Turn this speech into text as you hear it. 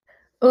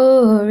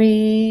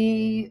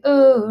Uri,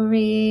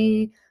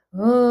 Uri,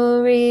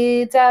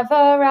 Uri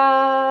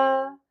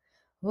Davara.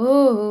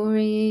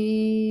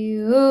 Uri,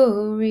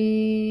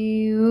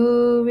 Uri,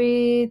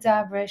 Uri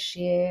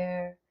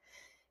Dabrashir.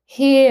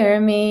 Hear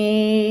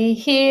me,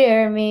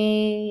 hear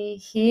me,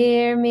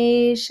 hear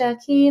me,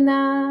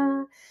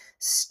 Shakina.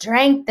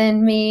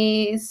 Strengthen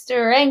me,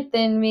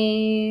 strengthen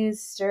me,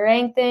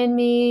 strengthen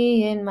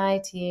me in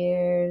my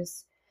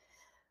tears.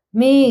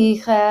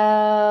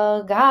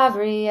 Michael,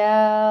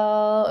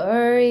 Gabriel,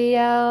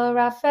 Uriel,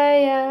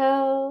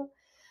 Raphael.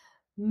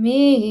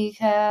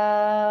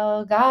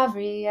 Michael,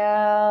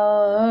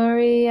 Gabriel,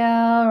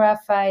 Uriel,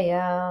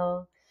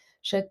 Raphael.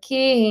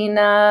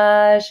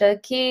 Shekinah,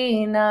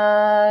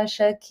 Shekinah,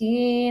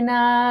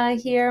 Shekinah,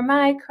 hear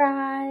my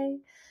cry.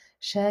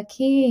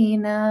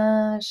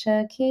 Shekinah,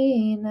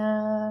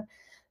 Shekinah,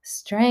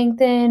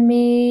 strengthen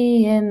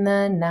me in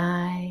the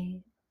night.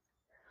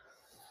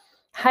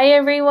 Hi,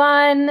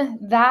 everyone.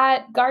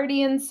 That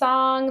Guardian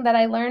song that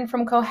I learned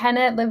from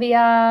Kohenet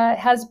Livia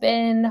has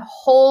been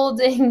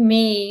holding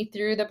me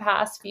through the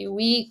past few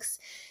weeks.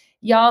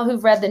 Y'all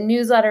who've read the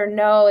newsletter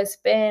know it's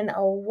been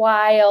a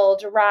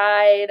wild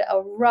ride,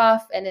 a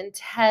rough and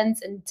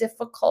intense and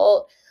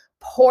difficult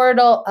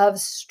portal of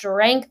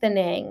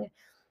strengthening.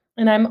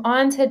 And I'm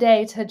on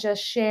today to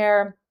just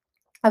share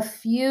a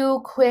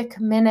few quick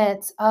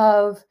minutes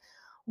of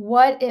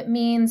what it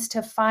means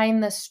to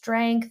find the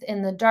strength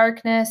in the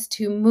darkness,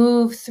 to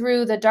move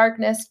through the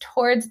darkness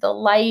towards the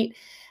light,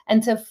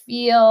 and to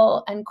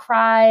feel and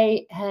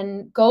cry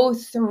and go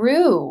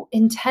through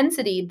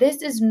intensity.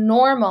 This is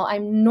normal.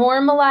 I'm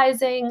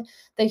normalizing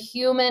the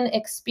human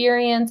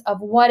experience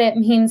of what it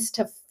means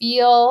to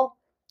feel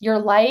your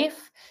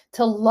life,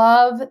 to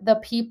love the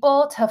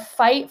people, to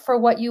fight for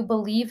what you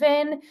believe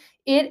in.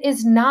 It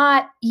is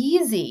not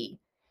easy.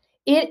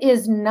 It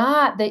is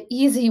not the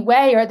easy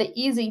way or the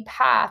easy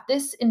path.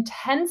 This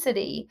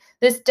intensity,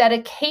 this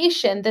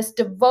dedication, this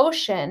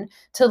devotion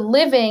to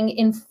living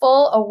in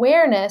full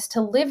awareness,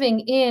 to living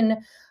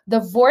in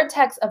the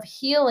vortex of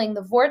healing,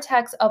 the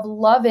vortex of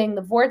loving,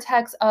 the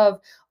vortex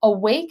of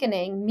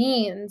awakening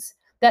means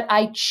that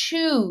I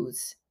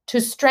choose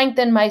to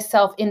strengthen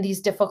myself in these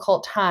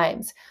difficult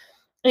times.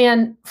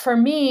 And for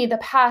me, the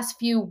past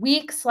few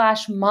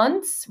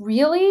weeks/months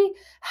really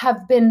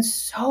have been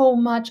so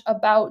much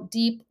about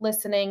deep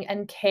listening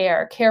and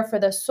care for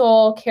the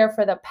soul, care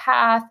for the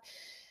path,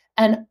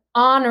 and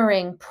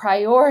honoring,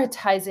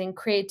 prioritizing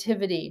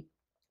creativity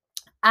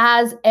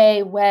as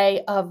a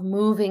way of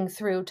moving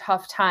through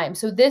tough times.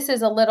 So this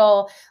is a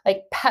little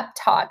like pep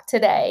talk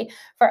today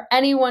for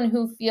anyone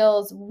who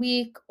feels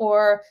weak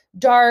or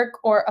dark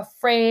or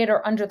afraid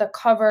or under the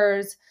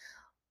covers.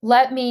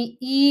 Let me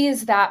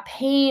ease that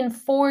pain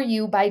for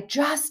you by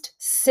just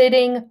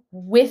sitting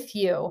with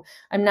you.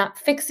 I'm not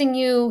fixing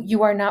you.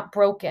 You are not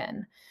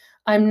broken.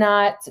 I'm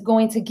not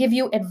going to give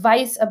you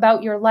advice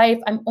about your life.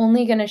 I'm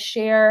only going to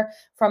share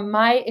from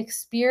my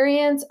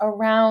experience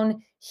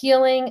around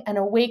healing and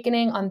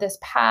awakening on this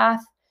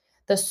path,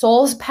 the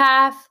soul's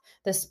path,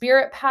 the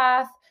spirit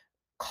path,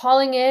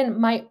 calling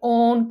in my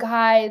own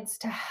guides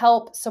to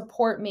help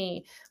support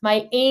me,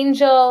 my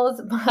angels,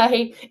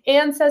 my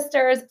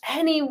ancestors,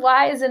 any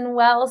wise and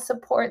well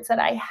supports that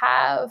I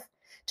have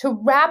to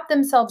wrap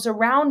themselves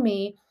around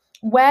me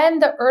when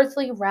the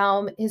earthly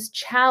realm is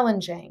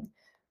challenging.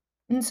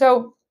 And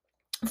so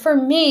for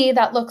me,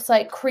 that looks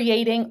like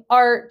creating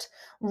art,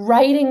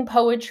 writing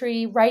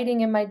poetry,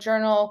 writing in my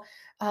journal,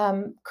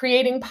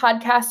 creating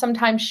podcasts,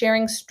 sometimes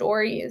sharing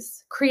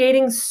stories,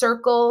 creating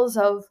circles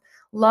of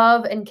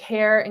love and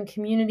care and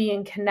community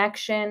and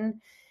connection.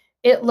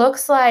 It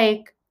looks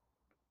like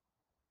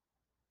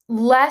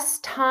less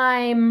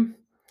time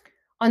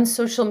on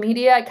social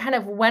media. I kind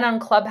of went on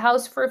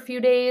Clubhouse for a few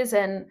days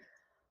and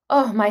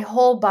my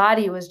whole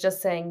body was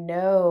just saying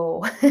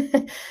no.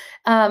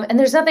 And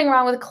there's nothing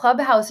wrong with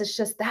Clubhouse. It's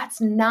just that's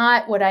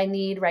not what I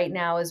need right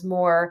now is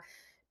more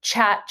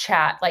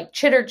chat, like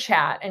chitter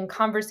chat and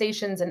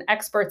conversations and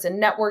experts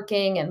and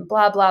networking and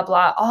blah, blah,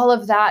 blah. All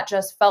of that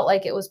just felt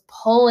like it was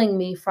pulling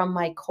me from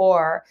my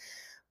core.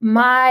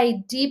 My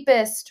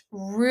deepest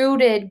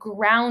rooted,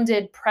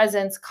 grounded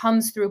presence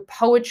comes through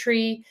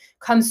poetry,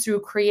 comes through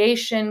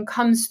creation,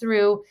 comes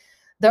through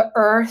the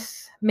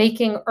earth,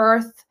 making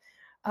earth,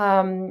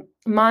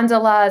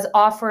 mandalas,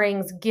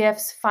 offerings,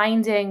 gifts,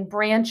 finding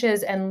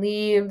branches and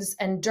leaves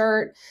and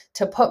dirt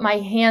to put my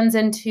hands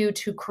into,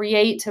 to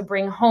create, to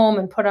bring home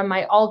and put on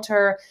my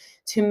altar,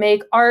 to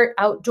make art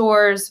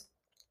outdoors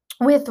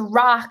with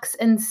rocks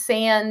and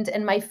sand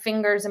and my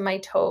fingers and my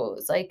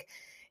toes. Like,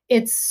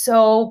 it's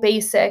so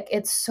basic.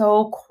 It's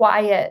so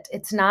quiet.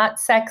 It's not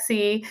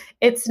sexy.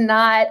 It's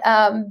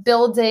not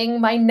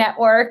building my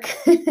network,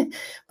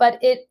 but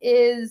it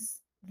is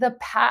the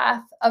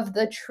path of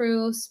the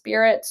true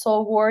spirit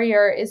soul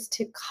warrior is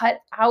to cut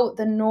out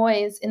the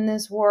noise in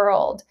this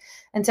world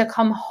and to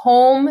come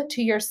home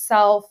to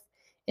yourself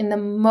in the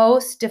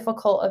most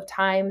difficult of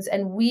times.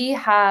 And we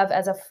have,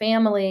 as a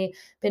family,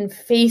 been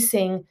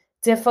facing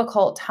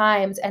difficult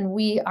times and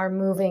we are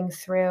moving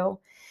through.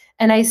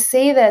 And I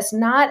say this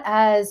not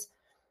as,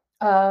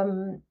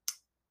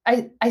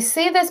 I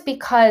say this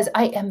because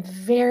I am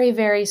very,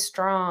 very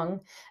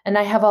strong and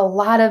I have a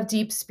lot of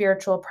deep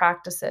spiritual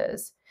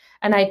practices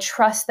and I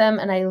trust them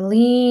and I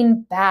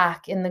lean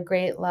back in the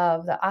great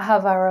love, the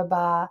Ahava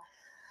Rabbah,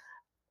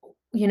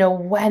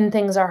 when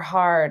things are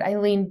hard. I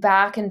lean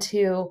back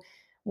into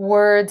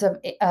words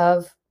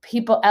of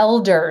people,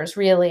 elders,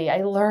 really.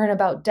 I learn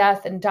about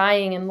death and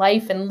dying and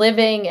life and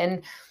living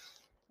and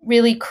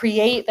really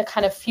create the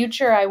kind of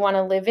future I want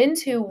to live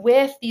into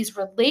with these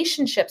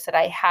relationships that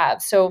I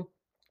have. So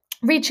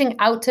reaching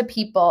out to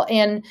people.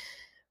 And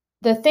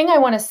the thing I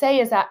want to say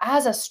is that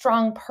as a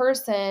strong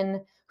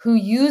person who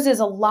uses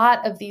a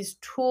lot of these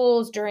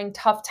tools during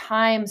tough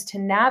times to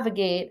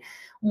navigate,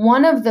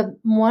 one of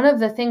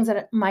the things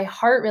that my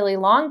heart really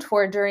longed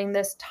for during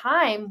this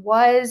time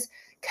was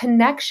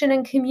connection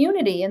and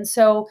community. And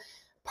so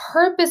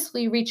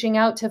purposely reaching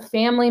out to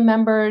family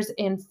members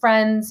and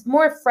friends,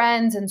 more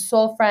friends and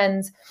soul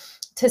friends,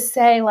 to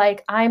say,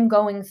 like, I'm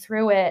going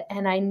through it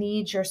and I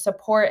need your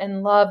support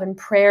and love and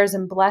prayers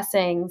and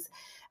blessings.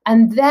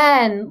 And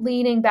then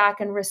leaning back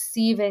and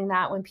receiving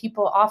that when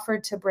people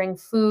offered to bring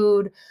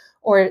food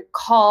or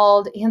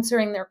called,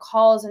 answering their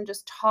calls and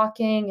just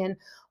talking and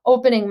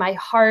opening my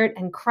heart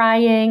and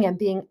crying and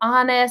being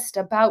honest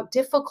about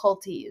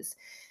difficulties,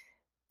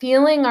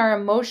 feeling our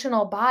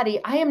emotional body.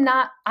 I am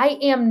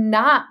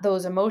not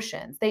those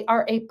emotions. They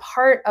are a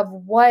part of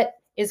what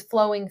is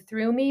flowing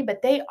through me,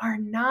 but they are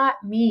not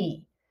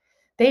me.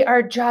 They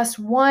are just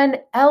one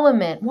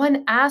element,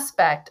 one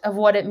aspect of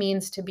what it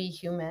means to be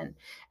human.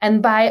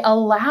 And by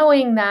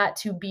allowing that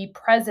to be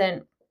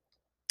present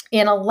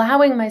and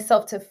allowing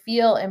myself to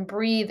feel and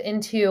breathe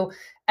into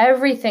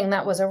everything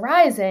that was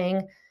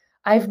arising,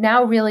 I've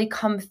now really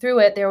come through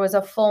it. There was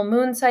a full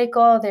moon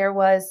cycle. There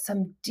was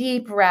some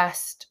deep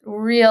rest,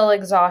 real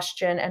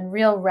exhaustion and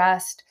real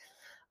rest.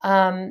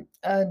 A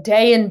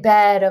day in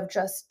bed of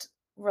just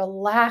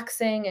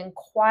relaxing and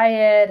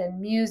quiet and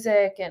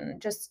music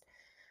and just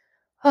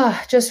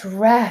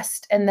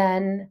rest, and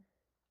then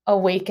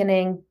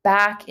awakening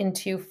back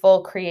into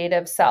full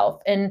creative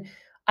self. And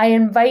I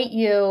invite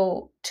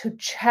you to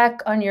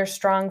check on your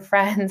strong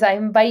friends. I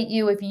invite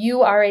you, if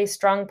you are a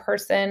strong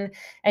person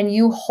and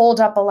you hold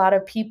up a lot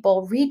of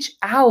people, reach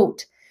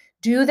out.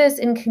 Do this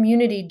in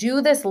community. Do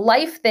this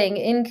life thing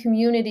in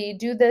community.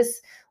 Do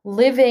this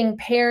living,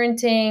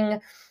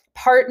 parenting,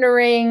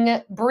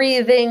 partnering,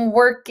 breathing,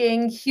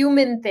 working,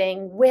 human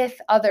thing with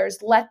others.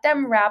 Let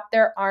them wrap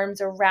their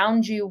arms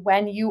around you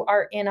when you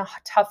are in a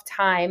tough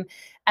time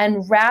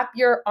and wrap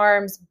your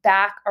arms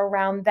back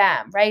around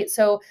them, right?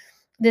 So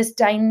this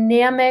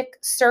dynamic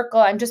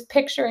circle, I'm just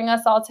picturing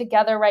us all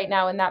together right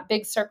now in that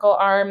big circle,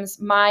 arms,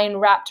 mine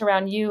wrapped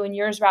around you and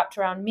yours wrapped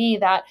around me,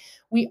 that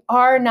we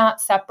are not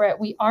separate,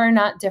 we are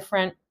not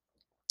different,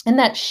 and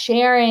that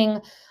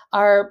sharing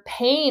our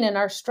pain and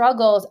our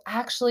struggles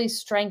actually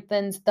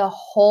strengthens the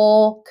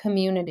whole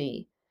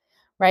community,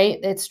 right?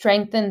 It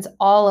strengthens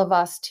all of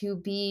us to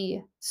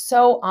be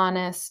so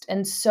honest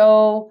and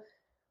so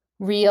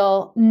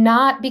real,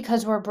 not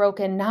because we're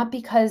broken, not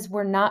because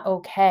we're not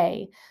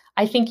okay.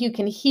 I think you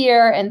can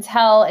hear and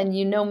tell, and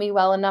you know me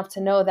well enough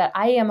to know that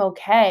I am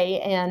okay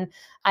and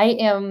I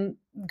am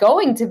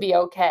going to be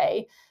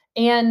okay.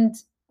 And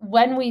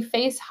when we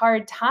face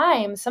hard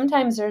times,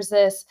 sometimes there's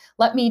this,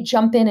 let me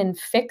jump in and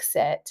fix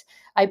it.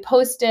 I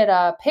posted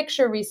a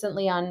picture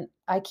recently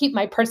I keep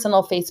my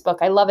personal Facebook.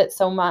 I love it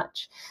so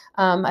much.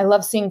 I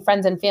love seeing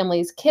friends and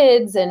families,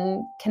 kids,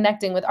 and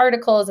connecting with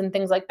articles and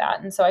things like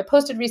that. And so I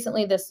posted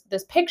recently this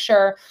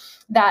picture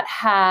that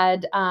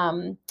had,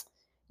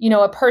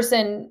 a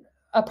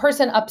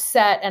person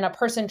upset and a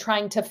person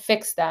trying to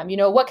fix them.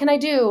 What can I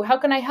do? How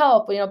can I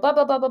help? Blah,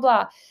 blah, blah, blah,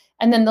 blah.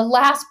 And then the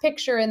last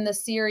picture in the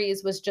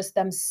series was just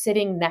them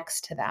sitting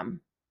next to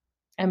them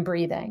and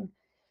breathing.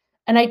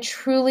 And I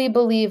truly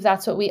believe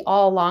that's what we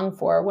all long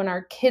for when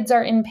our kids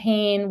are in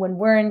pain, when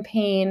we're in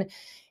pain,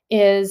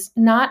 is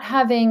not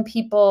having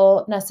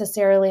people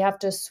necessarily have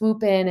to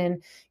swoop in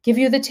and give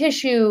you the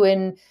tissue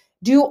and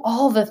do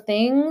all the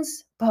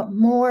things, but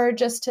more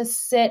just to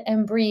sit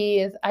and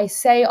breathe. I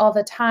say all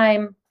the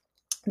time,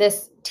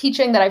 this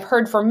teaching that I've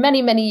heard for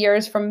many, many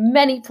years from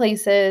many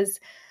places,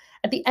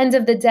 at the end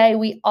of the day,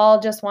 we all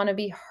just want to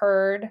be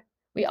heard.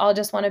 We all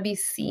just want to be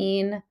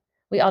seen.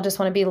 We all just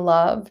want to be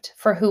loved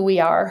for who we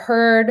are,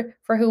 heard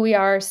for who we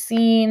are,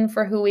 seen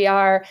for who we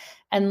are,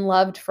 and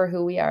loved for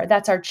who we are.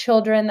 That's our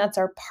children, that's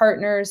our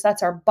partners,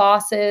 that's our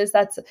bosses,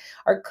 that's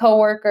our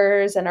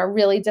coworkers and our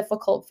really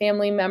difficult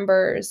family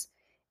members,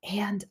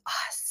 and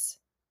us.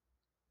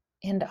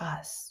 And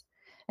us.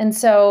 And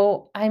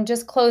so I'm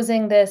just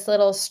closing this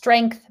little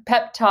strength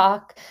pep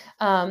talk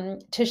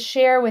to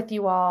share with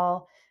you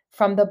all,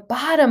 from the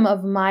bottom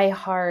of my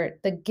heart,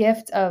 the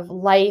gift of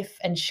life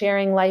and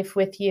sharing life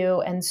with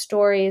you and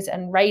stories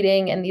and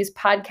writing and these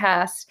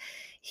podcasts.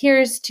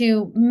 Here's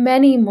to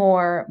many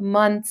more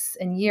months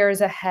and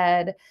years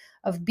ahead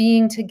of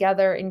being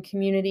together in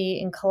community,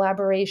 in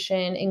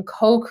collaboration, in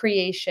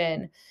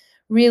co-creation,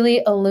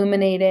 really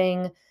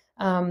illuminating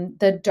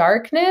the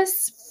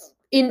darkness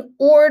in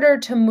order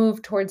to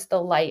move towards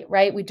the light,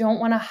 right? We don't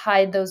want to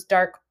hide those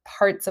dark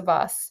parts of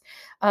us.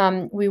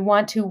 We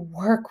want to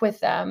work with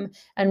them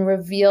and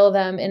reveal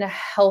them in a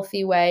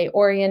healthy way,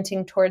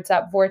 orienting towards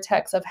that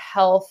vortex of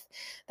health,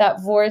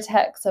 that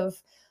vortex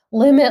of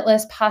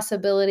limitless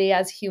possibility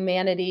as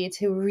humanity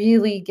to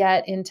really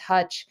get in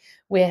touch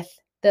with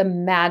the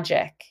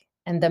magic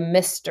and the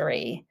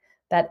mystery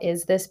that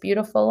is this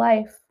beautiful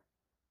life.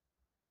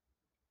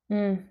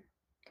 Mm.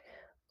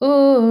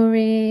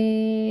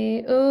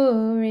 Uri,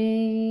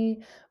 Uri,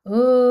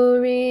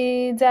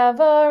 Uri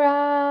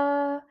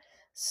Devara,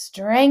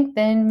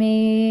 strengthen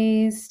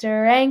me,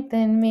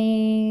 strengthen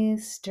me,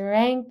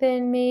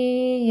 strengthen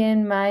me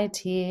in my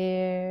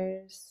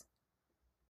tears.